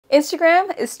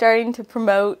Instagram is starting to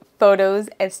promote photos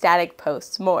and static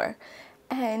posts more.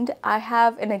 And I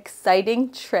have an exciting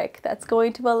trick that's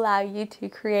going to allow you to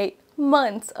create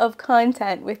months of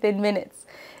content within minutes.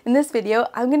 In this video,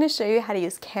 I'm going to show you how to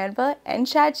use Canva and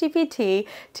ChatGPT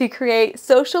to create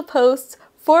social posts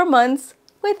for months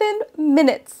within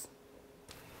minutes.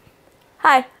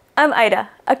 Hi, I'm Ida,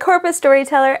 a corpus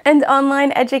storyteller and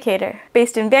online educator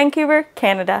based in Vancouver,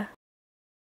 Canada.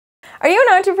 Are you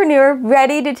an entrepreneur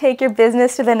ready to take your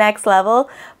business to the next level,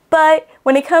 but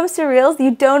when it comes to Reels,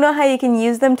 you don't know how you can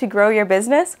use them to grow your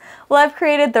business? Well, I've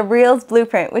created the Reels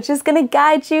Blueprint, which is going to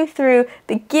guide you through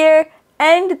the gear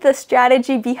and the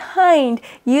strategy behind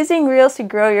using Reels to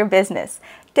grow your business.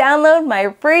 Download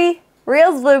my free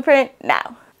Reels Blueprint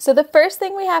now. So the first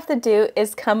thing we have to do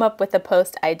is come up with the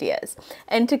post ideas.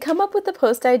 And to come up with the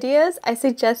post ideas, I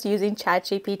suggest using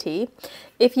ChatGPT.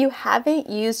 If you haven't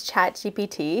used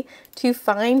ChatGPT, to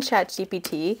find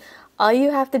ChatGPT, all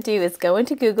you have to do is go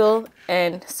into Google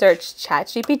and search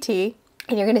ChatGPT,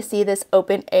 and you're going to see this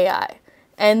OpenAI.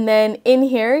 And then in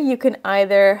here, you can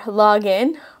either log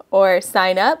in or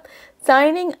sign up.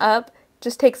 Signing up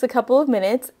just takes a couple of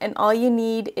minutes, and all you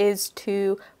need is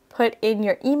to put in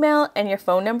your email and your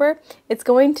phone number. It's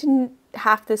going to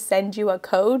have to send you a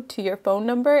code to your phone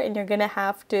number, and you're going to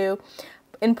have to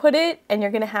input it, and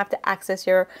you're going to have to access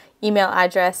your email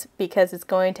address because it's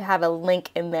going to have a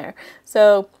link in there.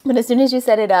 But as soon as you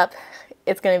set it up,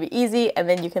 it's going to be easy, and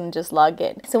then you can just log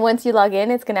in. So once you log in,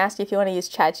 it's going to ask you if you want to use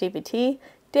ChatGPT.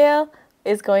 Dale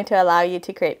is going to allow you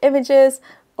to create images,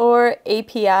 or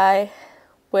API,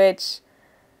 which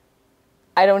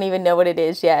I don't even know what it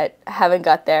is yet. I haven't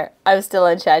got there. I'm still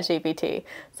on ChatGPT.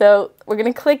 So we're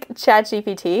going to click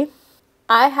ChatGPT.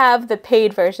 I have the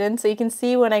paid version, so you can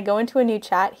see when I go into a new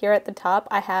chat here at the top,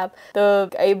 I have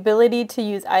the ability to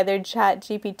use either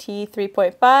ChatGPT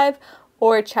 3.5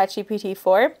 or ChatGPT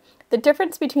 4. The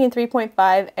difference between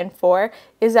 3.5 and 4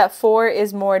 is that 4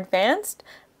 is more advanced,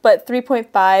 but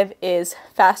 3.5 is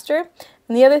faster.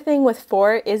 And the other thing with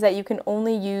 4 is that you can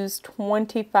only use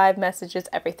 25 messages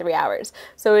every 3 hours.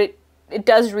 So it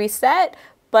does reset,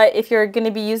 but if you're going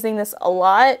to be using this a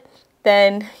lot,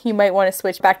 then you might want to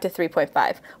switch back to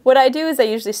 3.5. What I do is I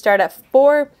usually start at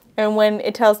 4, and when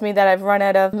it tells me that I've run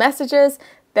out of messages,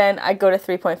 then I go to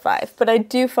 3.5. But I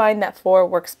do find that 4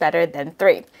 works better than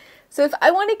 3. So if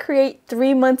I want to create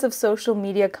 3 months of social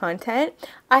media content,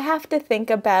 I have to think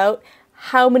about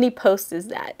how many posts is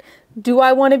that? Do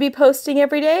I want to be posting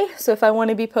every day? So if I want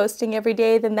to be posting every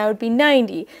day, then that would be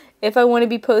 90. If I want to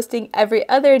be posting every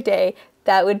other day,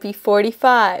 that would be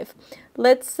 45.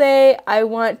 Let's say I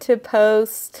want to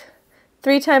post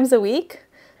 3 times a week.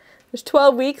 There's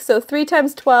 12 weeks, so 3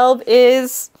 times 12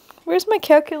 is, where's my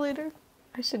calculator?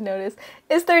 I should notice,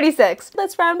 is 36.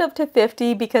 Let's round up to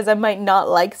 50 because I might not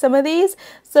like some of these.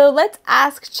 So let's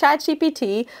ask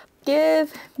ChatGPT,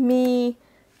 give me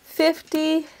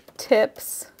 50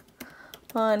 tips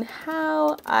on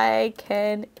how I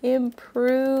can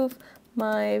improve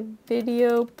my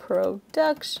video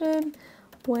production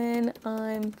when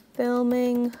I'm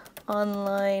filming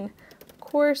online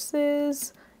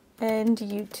courses and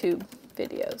YouTube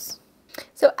videos.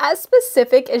 So as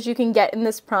specific as you can get in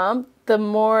this prompt, the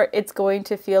more it's going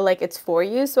to feel like it's for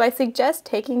you. So I suggest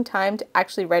taking time to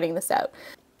actually writing this out.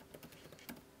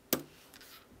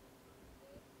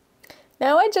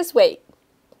 Now I just wait.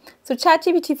 So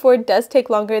ChatGPT 4 does take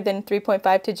longer than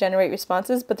 3.5 to generate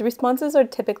responses, but the responses are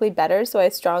typically better, so I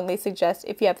strongly suggest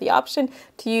if you have the option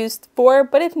to use 4,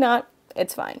 but if not,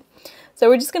 it's fine. So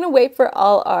we're just going to wait for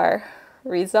all our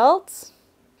results.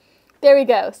 There we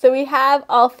go. So we have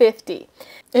all 50.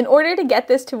 In order to get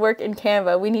this to work in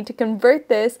Canva, we need to convert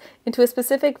this into a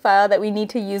specific file that we need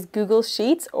to use Google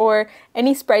Sheets or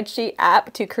any spreadsheet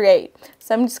app to create.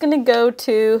 So I'm just going to go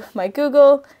to my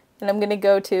Google, and I'm going to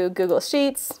go to Google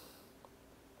Sheets.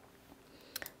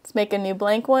 Let's make a new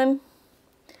blank one.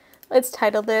 Let's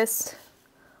title this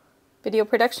Video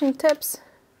Production Tips.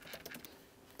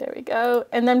 There we go.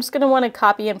 And I'm just going to want to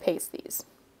copy and paste these.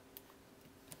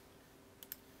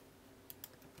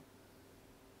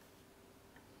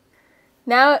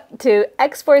 Now to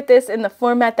export this in the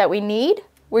format that we need,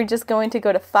 we're just going to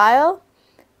go to File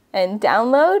and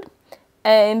Download.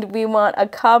 And we want a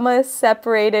comma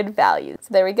separated value. So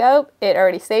there we go, it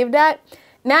already saved that.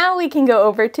 Now we can go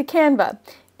over to Canva.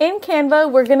 In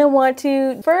Canva, we're going to want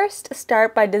to first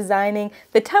start by designing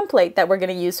the template that we're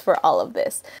going to use for all of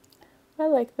this. I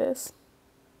like this.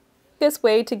 This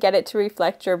way to get it to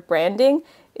reflect your branding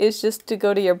is just to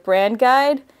go to your brand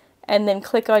guide and then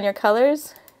click on your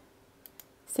colors.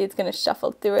 See, it's going to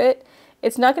shuffle through it.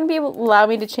 It's not going to be able to allow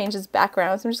me to change this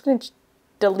background, so I'm just going to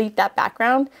delete that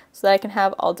background so that I can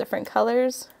have all different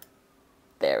colors.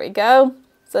 There we go.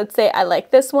 So let's say I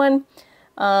like this one.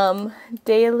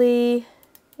 Daily,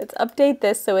 let's update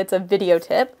this so it's a video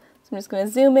tip. So I'm just going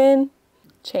to zoom in,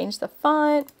 change the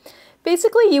font.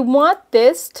 Basically, you want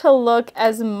this to look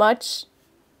as much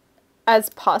as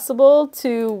possible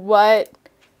to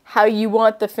how you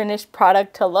want the finished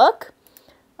product to look.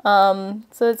 So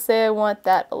let's say I want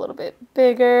that a little bit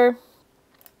bigger.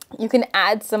 You can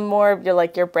add some more of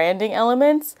your branding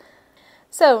elements.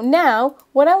 So now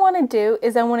what I want to do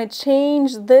is I want to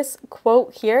change this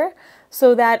quote here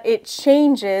so that it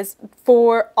changes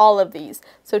for all of these.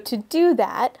 So to do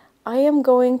that, I am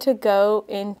going to go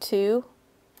into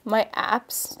my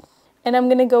apps and I'm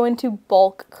going to go into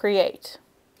bulk create.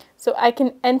 So I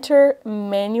can enter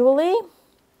manually,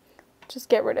 just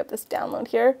get rid of this download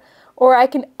here, or I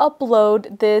can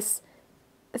upload this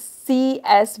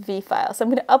CSV file. So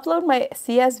I'm going to upload my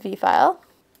CSV file.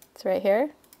 It's right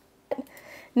here.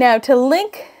 Now to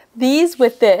link these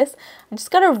with this, I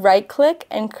just got to right click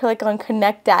and click on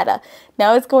connect data.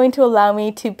 Now it's going to allow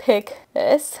me to pick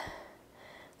this.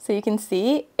 So you can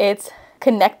see it's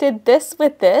connected this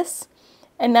with this.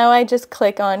 And now I just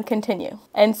click on continue.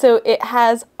 And so it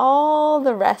has all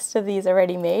the rest of these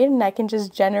already made and I can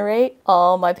just generate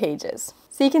all my pages.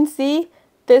 So you can see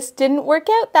this didn't work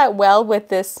out that well with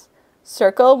this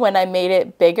circle when I made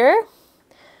it bigger.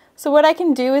 So what I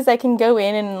can do is I can go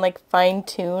in and fine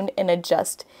tune and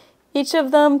adjust each of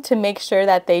them to make sure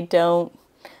that they don't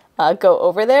go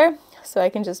over there. So I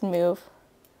can just move,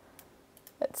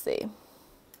 let's see.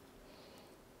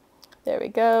 There we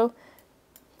go.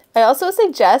 I also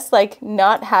suggest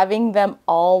not having them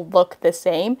all look the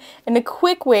same. And a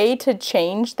quick way to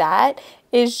change that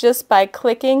is just by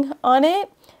clicking on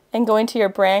it and going to your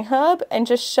brand hub and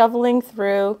just shoveling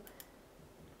through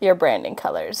your branding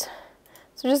colors.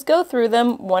 So just go through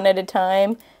them one at a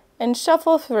time and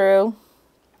shuffle through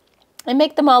and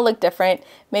make them all look different.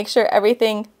 Make sure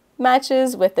everything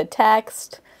matches with the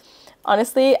text.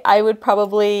 Honestly, I would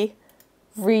probably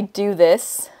redo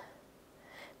this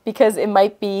because it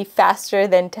might be faster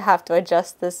than to have to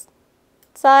adjust this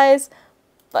size,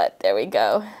 but there we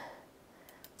go.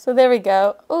 So there we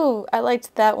go. Ooh, I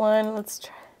liked that one. Let's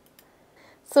try.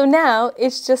 So now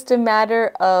it's just a matter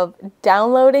of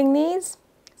downloading these.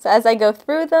 So as I go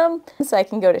through them, so I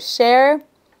can go to share,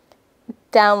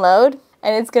 download,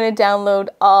 and it's going to download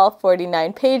all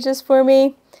 49 pages for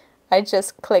me. I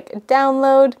just click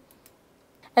download.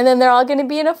 And then they're all going to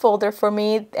be in a folder for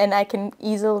me and I can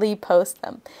easily post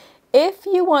them. If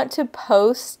you want to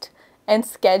post and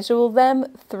schedule them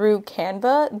through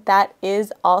Canva, that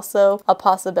is also a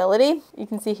possibility. You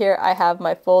can see here I have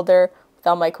my folder with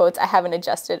all my quotes. I haven't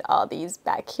adjusted all these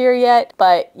back here yet,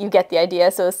 but you get the idea.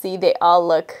 So see, they all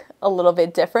look a little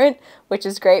bit different, which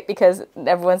is great because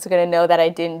everyone's going to know that I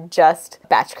didn't just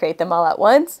batch create them all at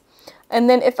once. And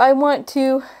then if I want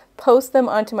to post them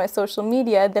onto my social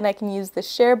media, then I can use the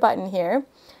share button here.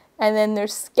 And then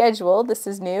there's schedule, this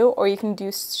is new, or you can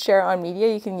do share on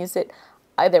media. You can use it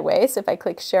either way. So if I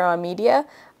click share on media,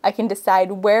 I can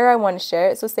decide where I want to share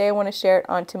it. So say I want to share it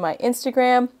onto my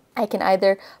Instagram. I can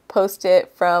either post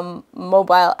it from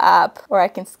mobile app or I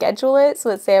can schedule it. So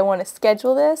let's say I want to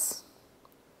schedule this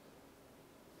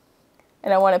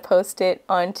and I want to post it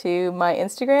onto my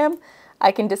Instagram.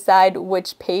 I can decide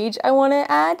which page I want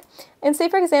to add. And say,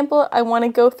 for example, I want to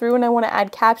go through and I want to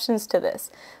add captions to this.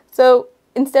 So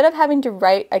instead of having to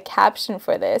write a caption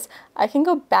for this, I can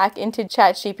go back into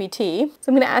ChatGPT. So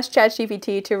I'm going to ask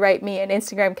ChatGPT to write me an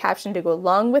Instagram caption to go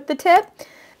along with the tip.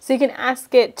 So you can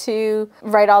ask it to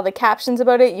write all the captions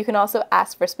about it. You can also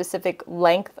ask for specific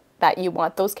length that you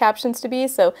want those captions to be.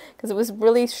 So, because it was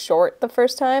really short the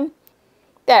first time.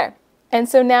 There. And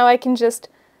so now I can just,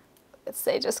 let's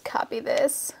say, just copy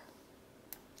this.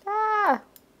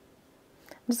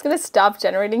 I'm just going to stop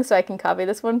generating so I can copy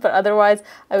this one, but otherwise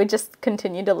I would just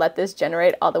continue to let this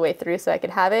generate all the way through so I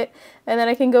could have it. And then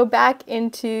I can go back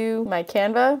into my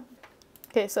Canva.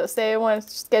 Okay, so say I want to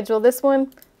schedule this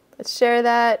one. Let's share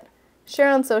that. Share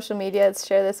on social media. Let's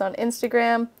share this on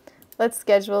Instagram. Let's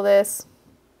schedule this.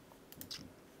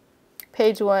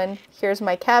 Page 1. Here's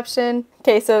my caption.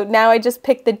 Okay, so now I just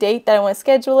pick the date that I want to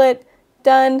schedule it.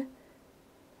 Done.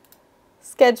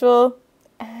 Schedule.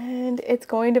 And it's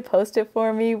going to post it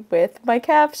for me with my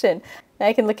caption. Now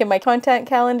I can look at my content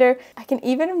calendar. I can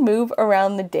even move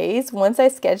around the days. Once I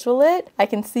schedule it, I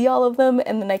can see all of them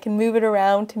and then I can move it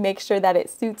around to make sure that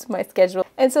it suits my schedule.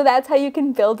 And so that's how you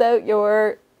can build out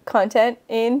your content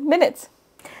in minutes.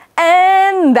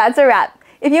 And that's a wrap.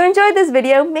 If you enjoyed this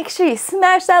video, make sure you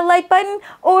smash that like button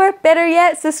or better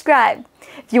yet, subscribe.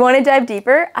 If you want to dive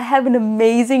deeper, I have an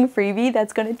amazing freebie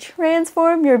that's going to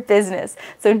transform your business.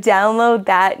 So download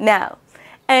that now.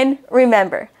 And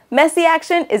remember, messy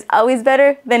action is always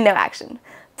better than no action.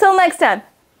 Till next time,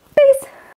 peace.